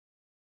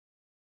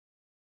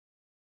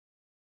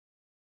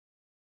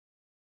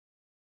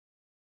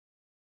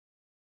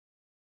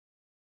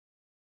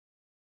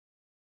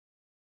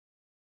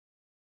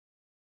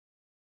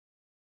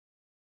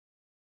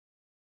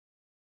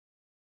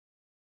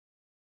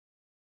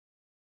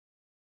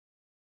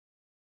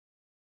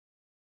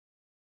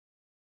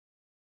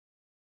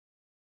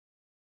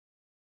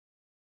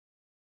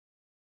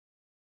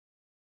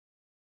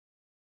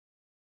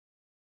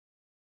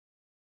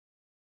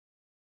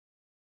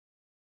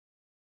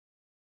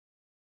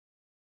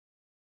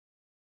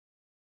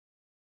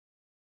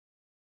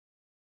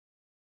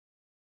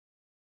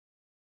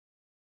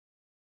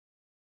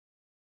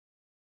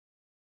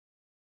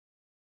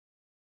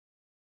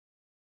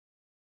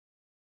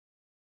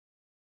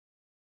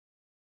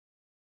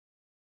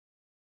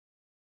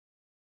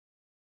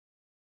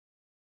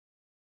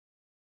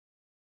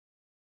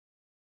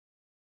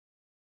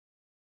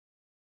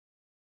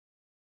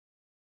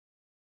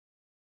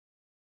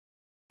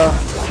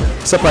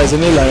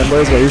Surprisingly,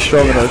 Lionboy is very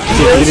strong. He's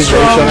very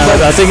strong.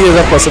 I think there's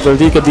a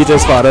possibility he could beat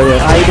his father here.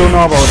 I don't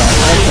know about that.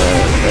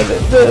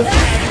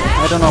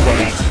 I don't know about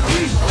that.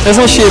 There's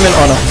no shame in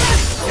honor.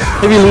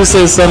 If he loses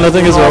his son,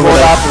 nothing is wrong with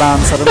that.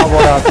 Lance. I don't know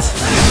about that.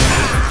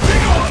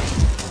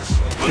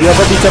 You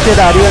ever beat up your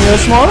daddy when you were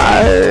small?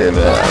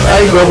 I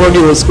grew up on the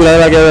old school.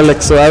 I get a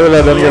lick, so I will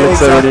let them get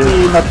licks already.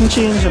 Nothing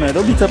changed, man.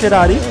 Don't beat up your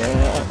daddy.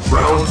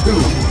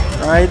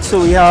 Alright, so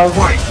we have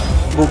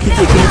B0kie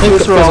taking the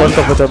first round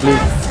comfortably,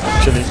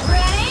 actually.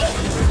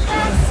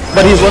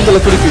 But he's one to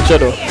look for the future,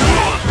 though.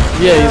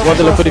 Yeah, he's one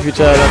to look for the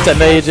future. At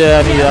tender age,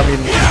 and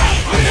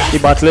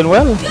he's battling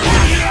well.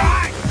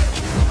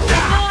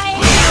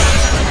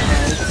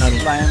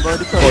 Lionboy,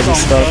 the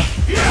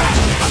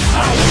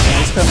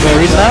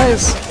very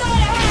nice.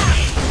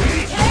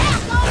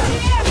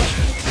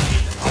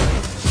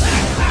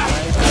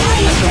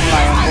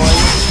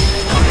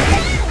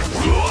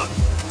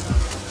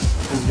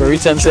 Very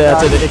tense here.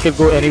 It could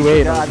go anyway.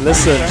 You know.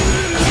 Listen,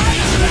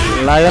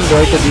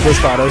 Lionboy could beat his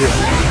father here.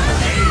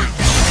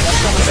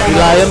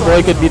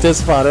 Lionboy could beat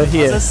his father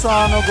here. No. I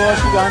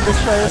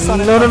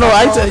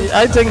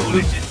think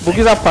B0kie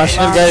is a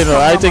passionate guy. You know,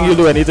 I think he'll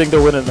do anything to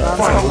win in that.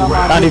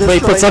 And if he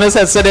puts on his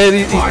headset,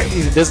 he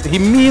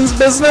means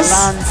business.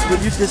 Lance,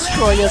 will you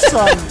destroy your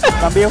son?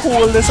 And they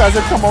hold this as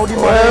it come out the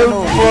well,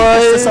 boy.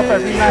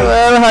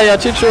 Well,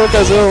 Hayachi choke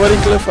as well. What a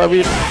cliff, I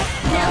mean.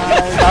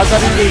 That's a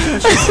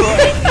relationship.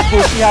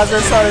 B0kie has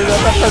a son.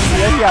 It's not a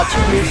Hayachi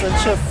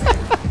relationship.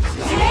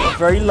 A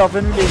very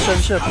loving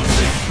relationship.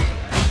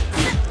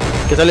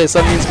 His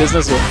son means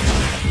business, though.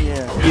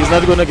 Yeah. He's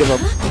not going to give up.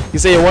 You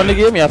say you won the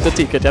game, you have to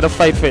take it. You have to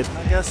fight for it.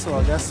 I guess so.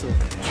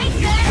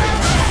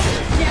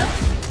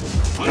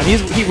 And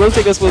he will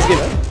take this first game.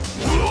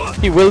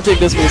 He will take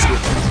this first game.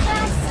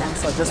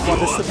 So I just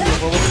want this to be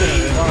over with him.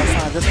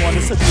 I just want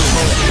this to be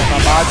over with him.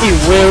 He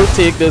will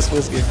take this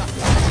first game.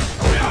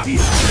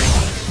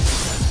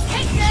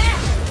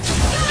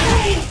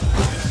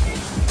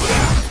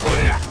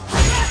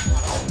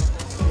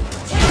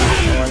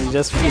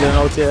 Just feeling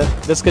out here.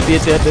 This could be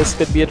it here. This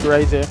could be it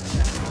right here.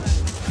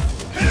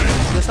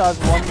 This has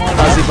one more.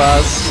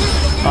 Azibaz.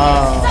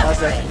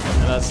 That's it.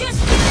 That's it.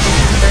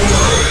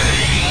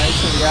 Alright,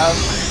 so we have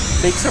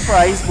big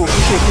surprise.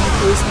 B0kie taking the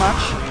first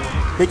match.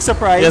 Big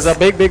surprise. Yes, a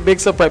big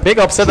surprise. Big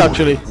upset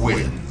actually.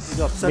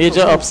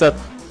 Major upset.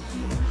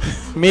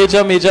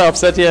 Major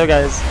upset here,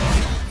 guys.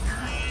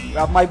 We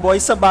have my boy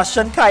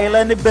Sebastian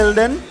Kyler in the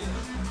building.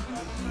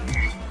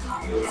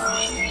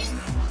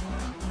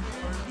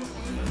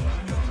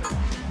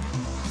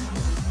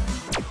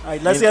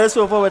 Alright, let's get this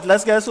over with.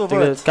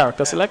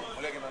 Character select.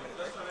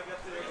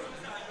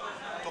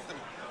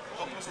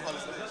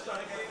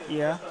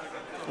 Yeah.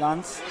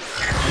 Lance.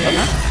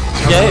 Yeah.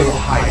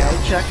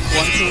 I'll check.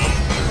 1,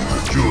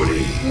 2.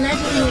 Juri. Let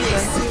me hear your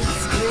sweet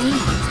scream.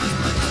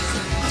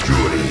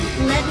 Juri.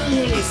 Let me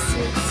hear your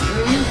sweet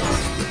scream.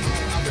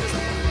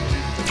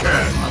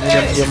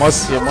 You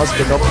must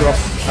pick up rough.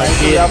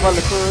 We have a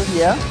little,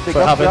 pick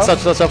for up having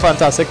such a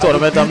fantastic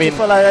tournament. I mean,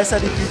 like I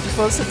said, the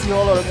beautiful city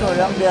hall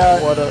auditorium. There are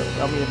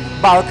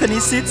balcony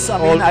seats. I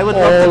mean, I would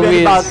love to be in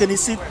the balcony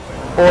seat.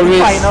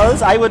 Always.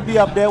 Finals, I would be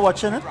up there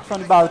watching it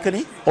from the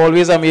balcony.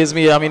 Always amaze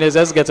me. I mean, it's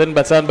just getting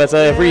better and better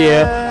every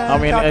year. I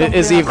mean,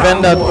 it's the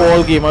event that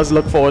all gamers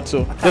look forward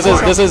to. This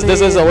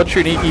is our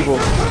Trini Evo.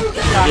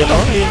 You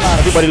know,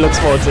 everybody looks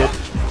forward to it.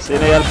 So you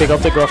know, you have to pick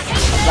up the gruff.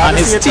 And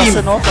his team.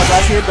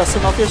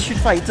 Dusting off your Street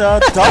Fighter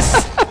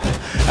dust.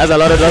 There's a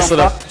lot of dust.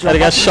 I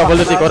think I shovel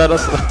to take out that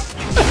dust.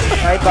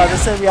 Right, but as I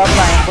said, we have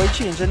Lionboy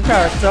changing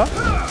character.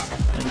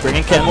 And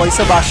bringing Ken. Boy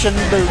Sebastian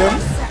building.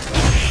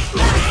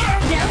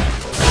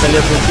 Tell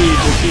you,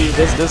 B0kie,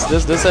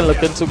 this isn't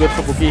looking too good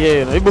for B0kie here.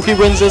 You know? If B0kie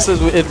wins this,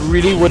 it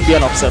really would be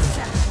an upset. I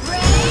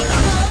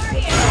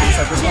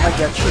just want to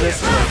get through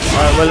this.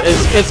 Well,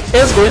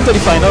 it's going to the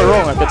final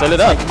round, I can tell you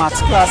that. Like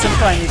maths class in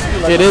primary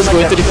school. It is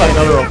going to the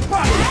final round.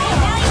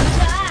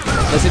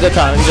 Let's see the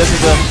time. He just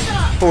needs to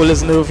hold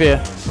his nerve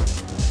here.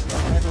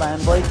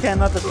 Lionboy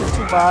cannot look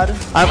too bad.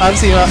 I'm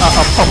seeing a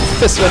pump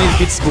fist when he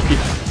beats B0kie.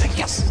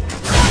 Yes.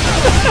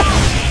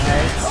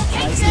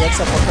 Nice X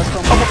uppercut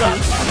from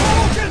B0kie.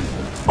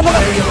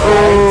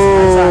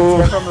 Oh.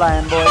 Nice from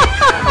Lionboy.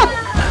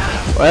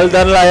 Well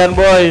done,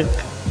 Lionboy.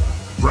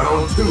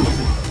 Round 2.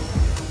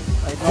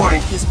 Right now,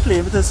 B0kie's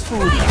playing with his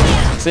food.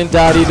 Saying,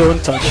 Daddy,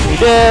 don't touch me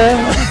there.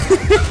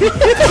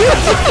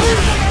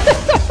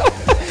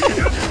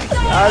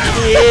 That's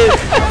it.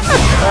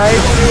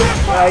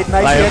 Right,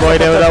 nice. Lionboy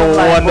there with a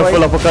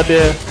wonderful uppercut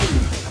there.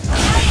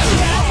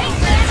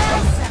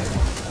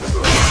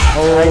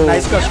 Right,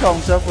 nice crush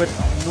counter with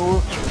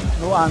no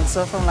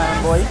answer from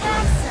Lionboy.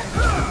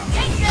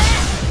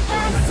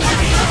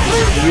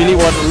 Really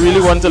want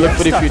to look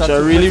for the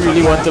future.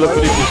 Really want to look for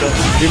the future.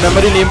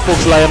 Remember the name,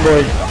 folks,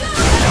 Lionboy.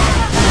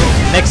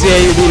 Next year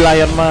he'll be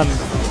Lion Man.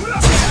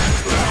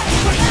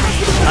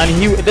 And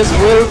this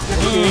will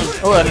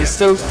and he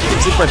still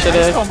keeps the pressure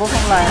there. Combo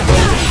from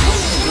Lionboy.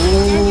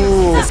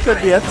 Ooh. This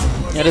could be it.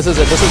 Yeah, this is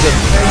it.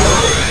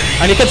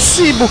 And you can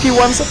see B0kie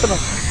one step now.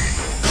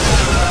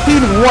 He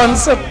one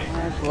step.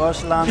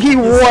 gosh, Lance. He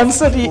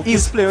wants it.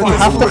 He's playing he with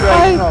have his to food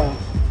right fight. now.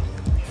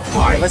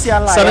 Ever see a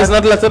lion? Son is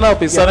not letting up.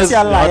 His You son ever is see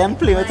a lion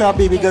play with a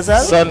baby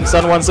gazelle?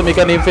 son wants to make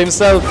a name for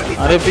himself.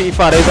 And if his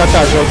father is a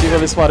casualty, well,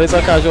 his father is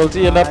a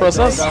casualty in that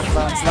process.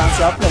 Lance,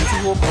 you have plenty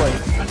hope, boy.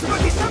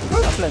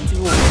 You have plenty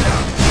hope.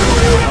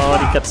 Oh,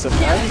 he gets him.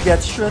 And he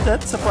gets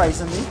shredded,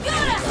 surprisingly.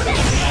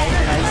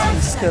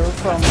 Nice skill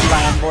from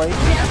Lionboy.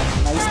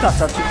 Nice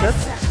tata ticket.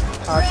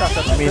 Hard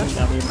tata I mean,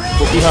 ticket.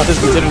 B0kie heart is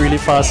beating really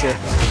fast here.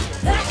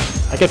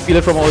 I can feel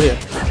it from all here.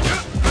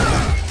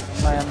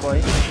 Lionboy.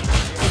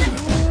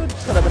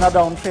 Could have been a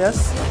down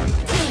face.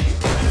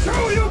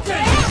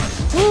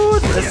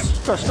 Good. This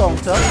crush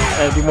counter.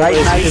 The Right,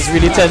 moment nice. is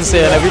really tense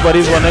here, and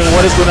everybody's wondering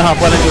what is going to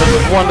happen. And it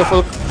was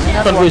wonderful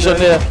conversion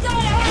there.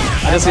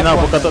 I just see now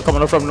B0kie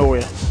coming up from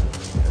nowhere.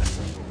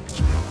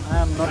 I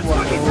am not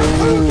wondering.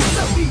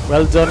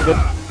 Well done, good.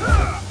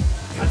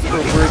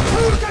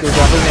 Good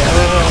job in there.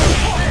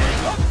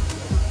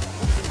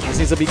 This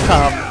needs to be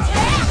calm.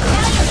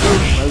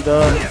 Well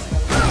done.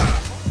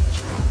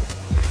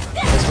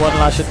 Just one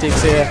lash it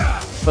takes here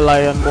for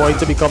Lionboy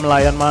to become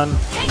Lion Man.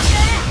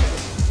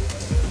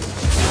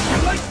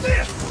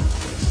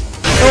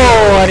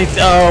 Oh, and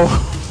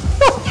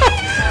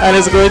and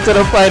it's going to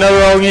the final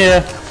round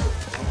here.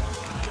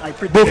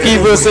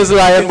 B0kie versus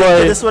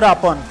Lionboy. This would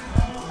happen.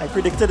 I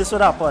predicted this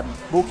would happen.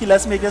 B0kie,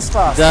 let's make this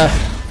fast.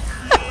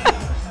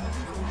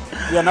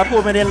 We are not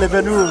home in the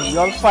living room. You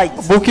all fight.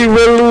 B0kie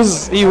will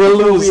lose. He will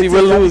lose. He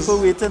will lose.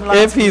 Waiting,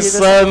 If his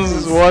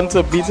sons want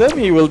to beat him,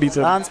 he will beat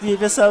him. Lance,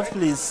 behave yourself,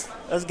 please.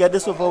 Let's get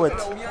this over with.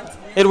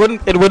 It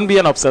wouldn't be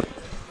an upset.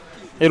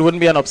 It wouldn't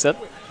be an upset.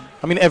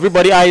 I mean,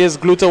 everybody eye is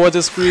glued towards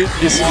the screen.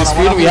 The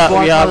screen. We have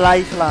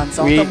life, Lance.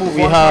 I want to move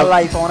on for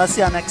life. I want to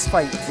see our next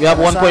fight. We have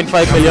 1.5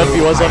 million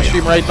viewers on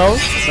stream right now.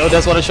 So I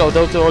just want to shout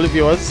out to all the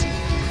viewers.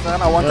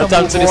 I want to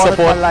thanks move to the on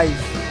support. for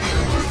life.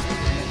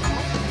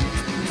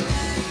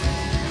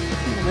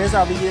 Where's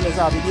Abigail? Is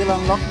Abigail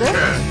unlocked there?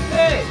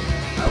 Hey!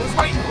 I was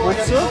fighting for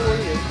Hope so?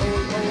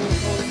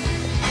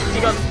 He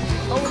got...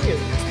 How are you?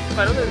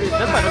 Final to this.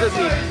 That's final to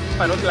see.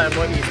 Final to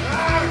Lionboy eat.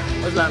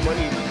 What's Lionboy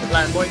eat?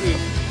 Lionboy eat.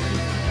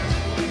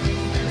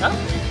 Huh?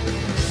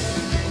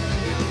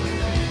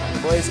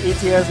 Boy is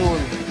 8 years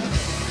old.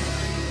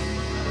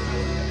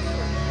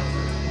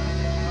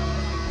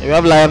 We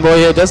have Lionboy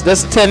here.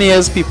 Just 10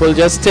 years, people.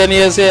 Just 10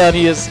 years here, and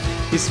he's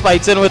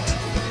fighting with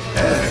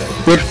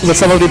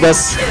some of the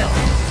best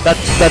that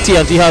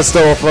TNT has to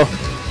offer.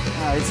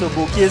 Alright, so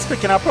B0kie is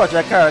picking a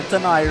project character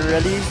now.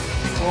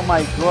 Oh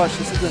my gosh,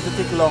 this is going to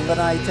take longer than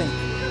I think.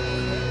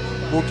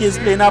 B0kie is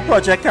playing a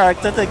project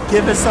character to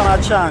give his son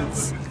a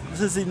chance.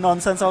 This is the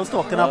nonsense I was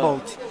talking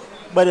about.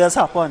 But it does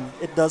happen.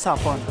 It does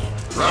happen.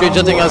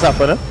 Stranger thing has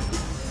happened,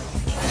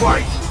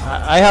 Fight!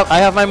 I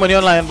have my money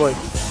on Lionboy.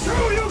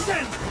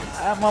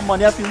 I have my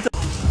money up into...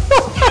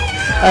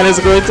 And it's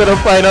going to the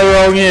final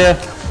round here.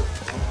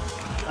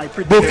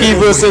 B0kie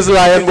versus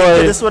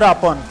Lionboy. This would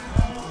happen.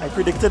 I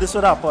predicted this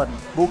would happen.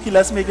 B0kie,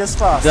 let's make this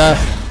fast.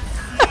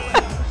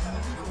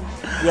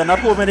 We are not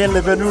home in the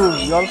living room.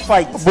 You all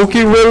fight.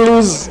 B0kie will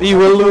lose. He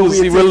will lose.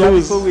 He will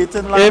lose.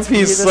 Waiting, If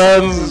his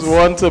sons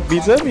want to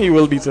beat him, he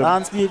will beat him.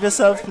 Lance, behave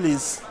yourself,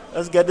 please.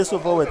 Let's get this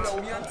over with.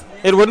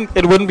 It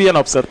wouldn't be an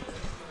upset.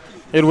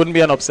 It wouldn't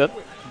be an upset.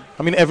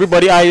 I mean,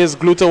 everybody eye is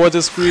glued towards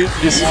the screen.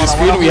 The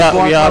screen. We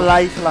have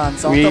life,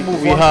 Lance. I want to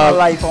move on for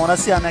life. I want to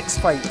see our next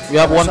fight. We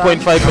have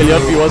 1.5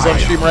 million viewers on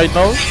stream right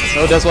now.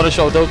 So I just want to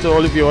shout out to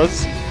all the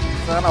viewers.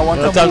 I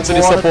want to thanks to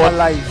move the on support. for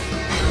life.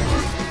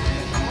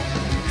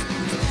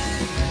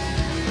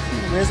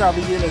 Where's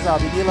Abigail? Is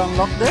Abigail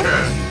unlocked there?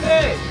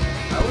 Hey!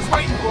 I was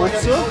fighting for Hope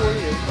so?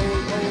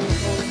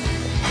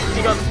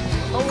 He got...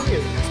 How are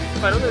you?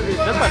 Final to this.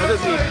 That's final to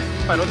see.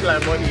 Final to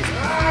Lionboy eat.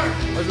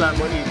 What's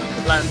Lionboy eat?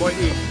 Lionboy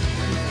eat.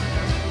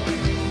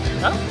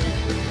 Huh?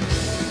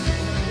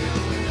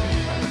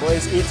 Boy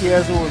is 8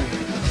 years old.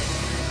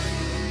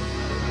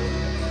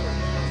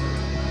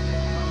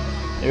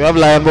 We have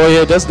Lionboy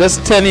here.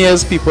 Just 10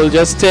 years, people.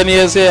 Just 10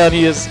 years here, and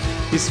he's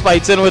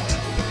fighting with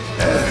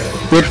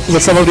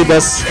some of the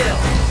best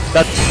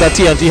that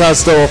TNT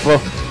has to offer.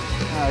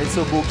 Alright,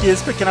 so B0kie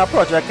is picking a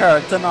project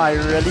character now.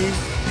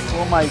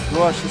 Oh my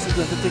gosh, this is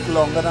going to take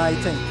longer than I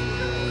think.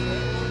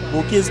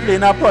 B0kie is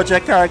playing a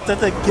project character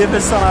to give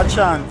his son a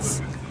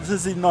chance. This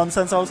is the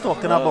nonsense I was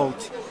talking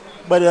about.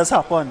 But it does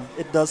happen.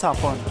 It does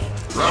happen.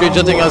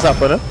 Stranger thing has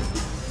happened,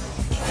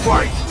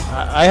 Fight!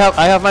 I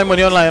have my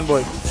money on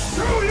Lionboy.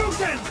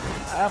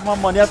 I have my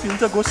money up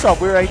to go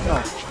Subway right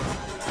now.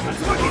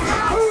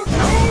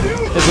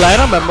 Is Lion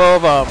a member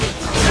of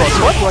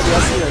What do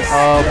you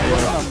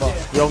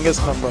see?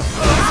 youngest member?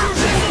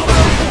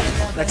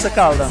 Next to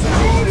Calder.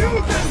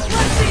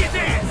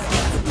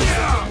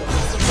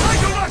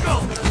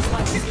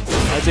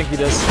 I think he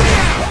does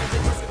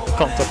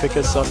counter pick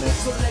his son there.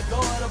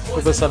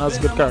 If his son has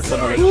good character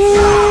knowledge.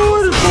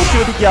 B0kie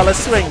with the gala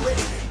swing.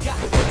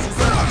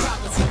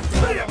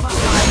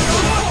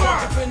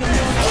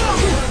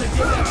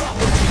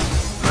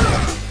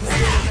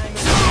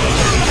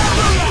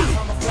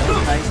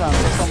 Nice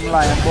answer from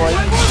Lionboy.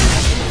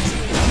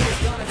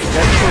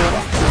 Get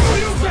through.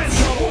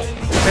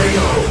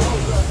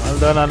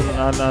 done, and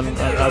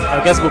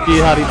I guess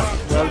B0kie had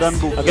enough. Well done,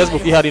 B0kie. I guess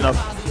B0kie had enough.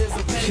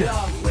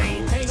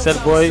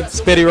 Said boy,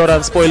 spare rod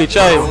and spoil the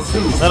child.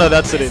 None of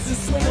that today.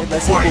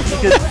 Let's see,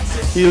 B0kie could,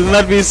 He'll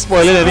not be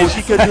spoiling any.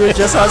 B0kie could do it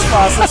just as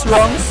fast as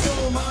wrongs.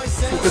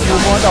 We could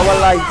move on to our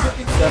life.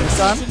 You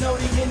understand?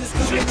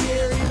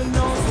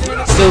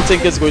 Still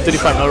think it's going to the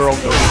final round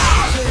though.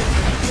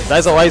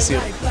 That's how I see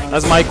it.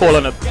 That's my call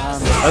on it.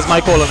 That's my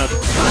call on it.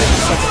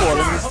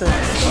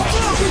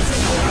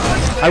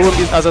 I wouldn't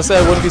be, as I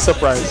said, I wouldn't be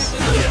surprised.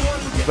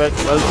 But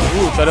well,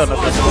 ooh, try to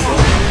understand.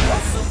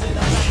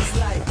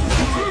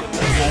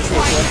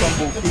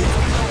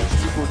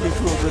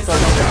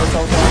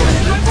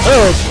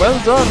 Oh, well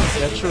done.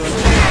 Yeah, true.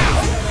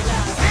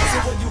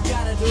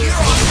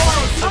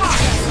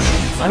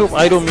 I hope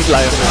I don't meet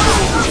Lionboy.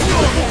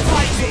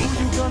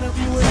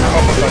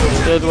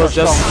 It was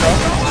just.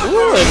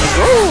 Ooh, and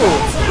go.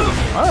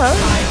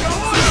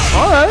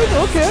 Alright,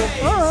 okay,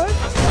 alright.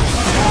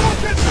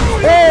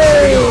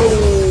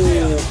 Oh!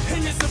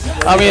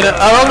 I mean, a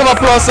round of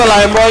applause to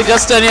Lionboy,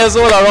 just 10 years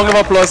old, a round of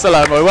applause to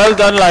Lionboy. Well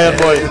done,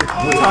 Lionboy.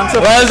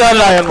 Well done,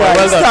 Lionboy.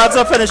 Well done. Starts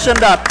of finishing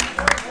that.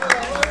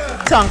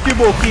 Thank you,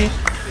 B0kie.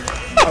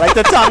 I like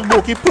to thank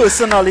B0kie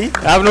personally.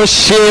 I have no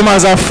shame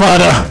as a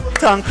father.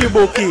 Thank you,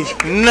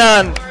 B0kie.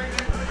 None.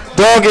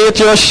 Dog ate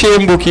your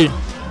shame, B0kie.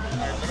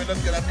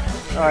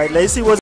 Alright, let's see what's